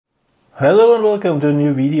Hello and welcome to a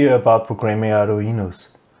new video about programming Arduinos.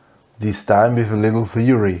 This time with a little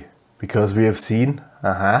theory, because we have seen,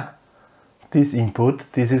 this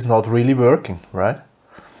input, this is not really working, right?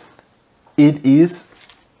 It is,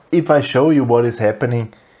 if I show you what is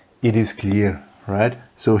happening, it is clear, right?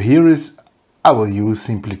 So here is, I will use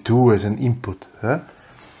simply 2 as an input.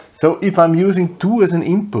 So if I'm using 2 as an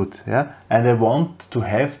input, and I want to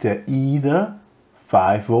have there either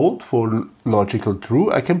 5 volt for logical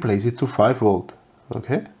true, I can place it to 5 volt,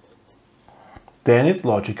 okay? Then it's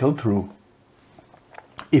logical true.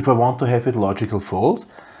 If I want to have it logical false,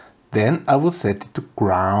 then I will set it to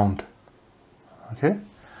ground, okay?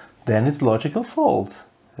 Then it's logical false,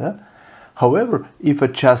 yeah? However, if I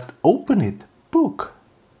just open it, book,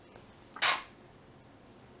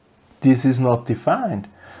 this is not defined.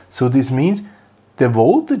 So this means the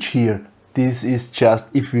voltage here, this is just,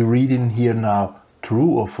 if we read in here now,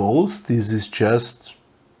 true or false, this is just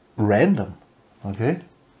random, okay?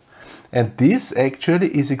 And this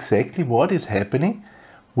actually is exactly what is happening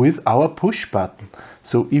with our push button.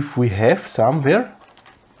 So if we have somewhere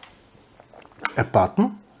a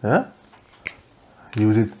button,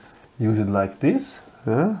 use it like this,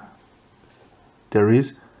 there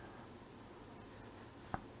is,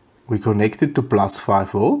 we connect it to plus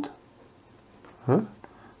 5 volt,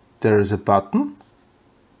 there is a button,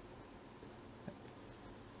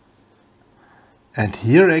 and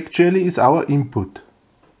here actually is our input,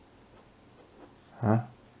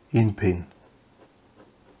 in pin.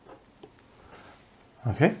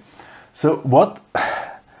 Okay, so what,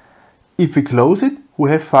 if we close it, we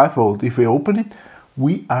have 5 volt. If we open it,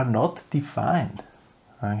 we are not defined.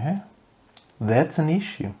 Okay, that's an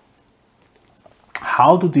issue.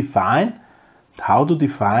 How to define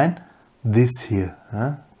this here,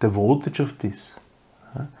 the voltage of this?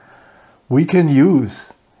 We can use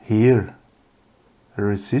here a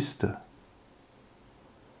resistor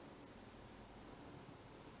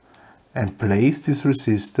and place this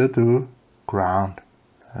resistor to ground.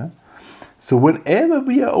 So whenever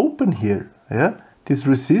we are open here, this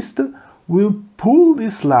resistor will pull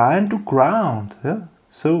this line to ground.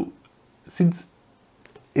 So since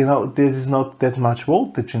there is not that much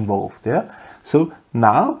voltage involved, so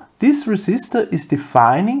now this resistor is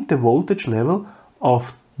defining the voltage level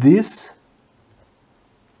of this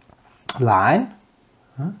line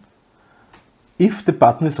if the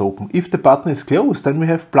button is open. If the button is closed, then we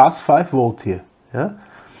have plus 5 volt here.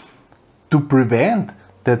 To prevent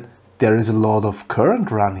that there is a lot of current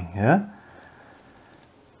running,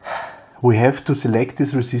 we have to select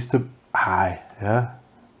this resistor high.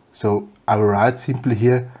 So I will write simply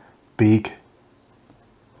here big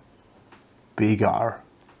R.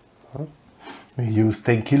 We use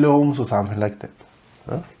 10 kilo ohms or something like that.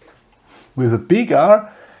 With a big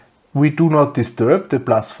R, we do not disturb the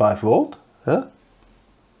plus 5 volt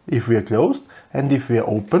if we are closed, and if we are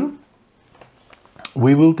open,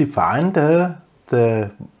 we will define the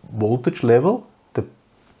voltage level, the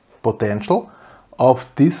potential of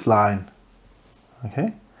this line.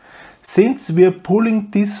 Okay, since we are pulling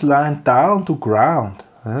this line down to ground,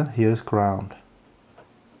 here's ground.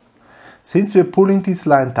 Since we are pulling this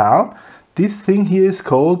line down, this thing here is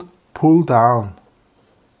called pull down.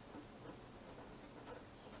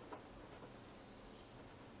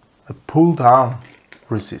 A pull down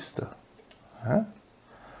resistor.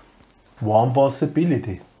 One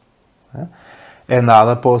possibility.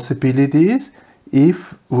 Another possibility is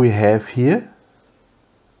if we have here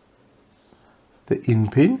the in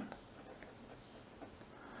pin,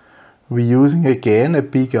 we're using again a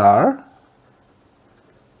big R,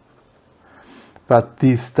 but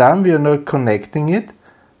this time we are not connecting it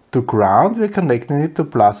to ground, we're connecting it to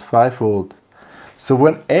plus 5 volt. So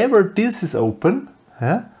whenever this is open,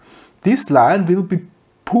 this line will be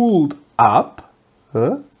pulled up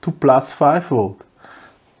to plus 5 volt.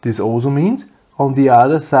 This also means on the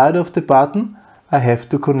other side of the button I have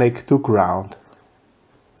to connect to ground.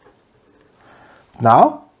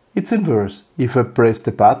 Now it's inverse. If I press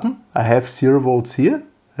the button, I have 0 volts here.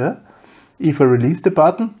 If I release the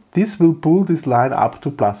button, this will pull this line up to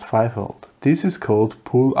plus 5 volt. This is called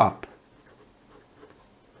pull up.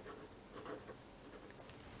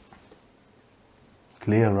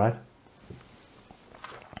 Clear, right?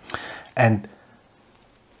 And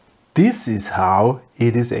this is how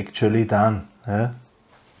it is actually done,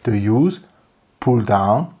 to use pull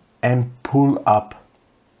down and pull up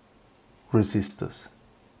resistors.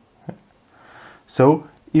 So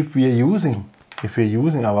if we are using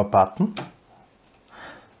our button,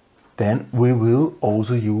 then we will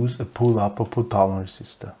also use a pull up or pull down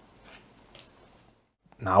resistor.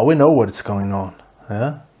 Now we know what's going on.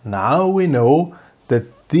 Now we know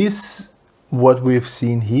that this, what we've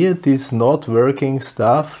seen here, this not working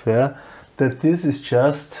stuff, yeah, that this is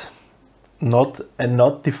just not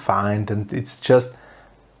defined, and it's just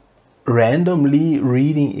randomly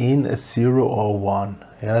reading in a 0 or 1.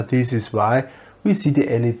 Yeah, this is why we see the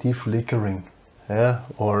LED flickering, yeah,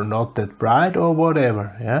 or not that bright or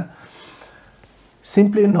whatever. Yeah,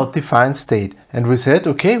 simply not defined state. And we said,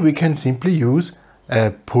 okay, we can simply use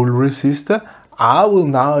a pull resistor.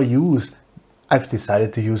 I've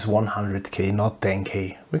decided to use 100K, not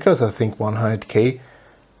 10K, because I think 100K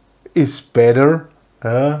is better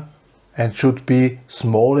and should be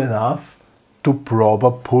small enough to proper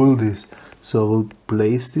pull this. So we'll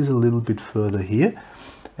place this a little bit further here,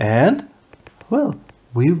 and well,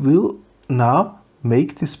 we will now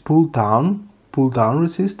make this pull down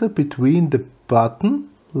resistor between the button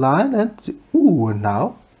line and and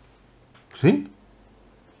now see,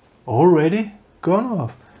 already gone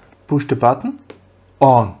off. Push the button,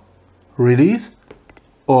 on, release,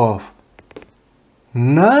 off.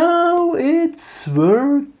 Now it's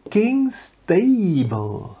working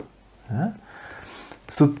stable. Yeah?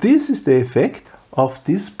 So this is the effect of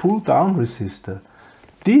this pull down resistor.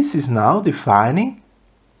 This is now defining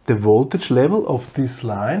the voltage level of this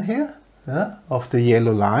line here, yeah, of the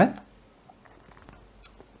yellow line.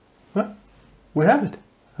 Well, we have it.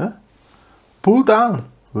 Yeah? Pull down,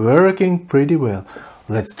 working pretty well.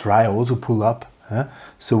 Let's try also pull up. Yeah?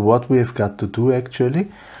 So what we have got to do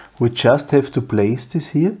actually, we just have to place this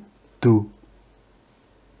here to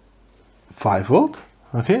 5 volt.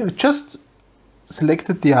 Okay, we just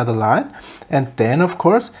selected the other line, and then of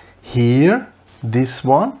course here, this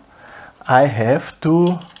one, I have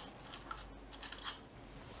to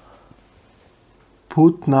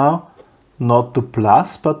put now not to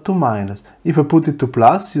plus but to minus. If I put it to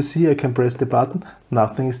plus, you see I can press the button,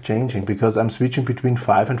 nothing is changing because I'm switching between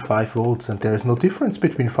 5 and 5 volts, and there is no difference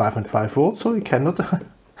between 5 and 5 volts, so you cannot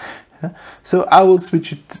yeah. So I will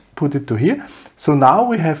switch it, put it to here. So now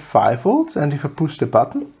we have 5 volts, and if I push the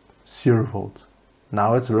button, 0 volts.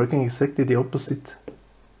 Now it's working exactly the opposite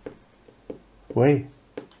way.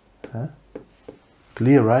 Yeah.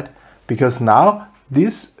 Clear, right? Because now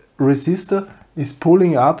this resistor is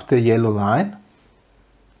pulling up the yellow line,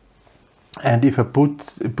 and if I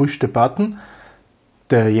push the button,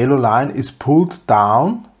 the yellow line is pulled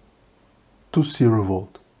down to 0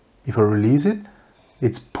 volt. If I release it,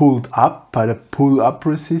 it's pulled up by the pull-up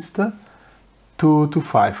resistor to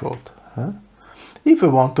 5 volt. If I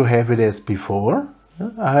want to have it as before,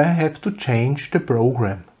 I have to change the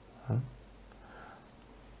program.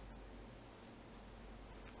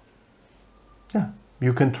 Yeah,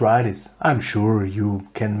 you can try this. I'm sure you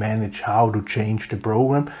can manage how to change the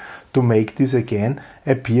program to make this again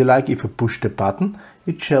appear like if I push the button,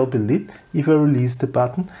 it shall be lit. If I release the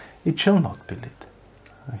button, it shall not be lit.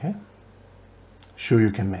 Okay? Sure,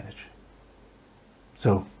 you can manage.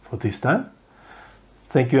 So, for this time,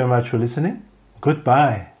 thank you very much for listening.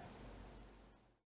 Goodbye.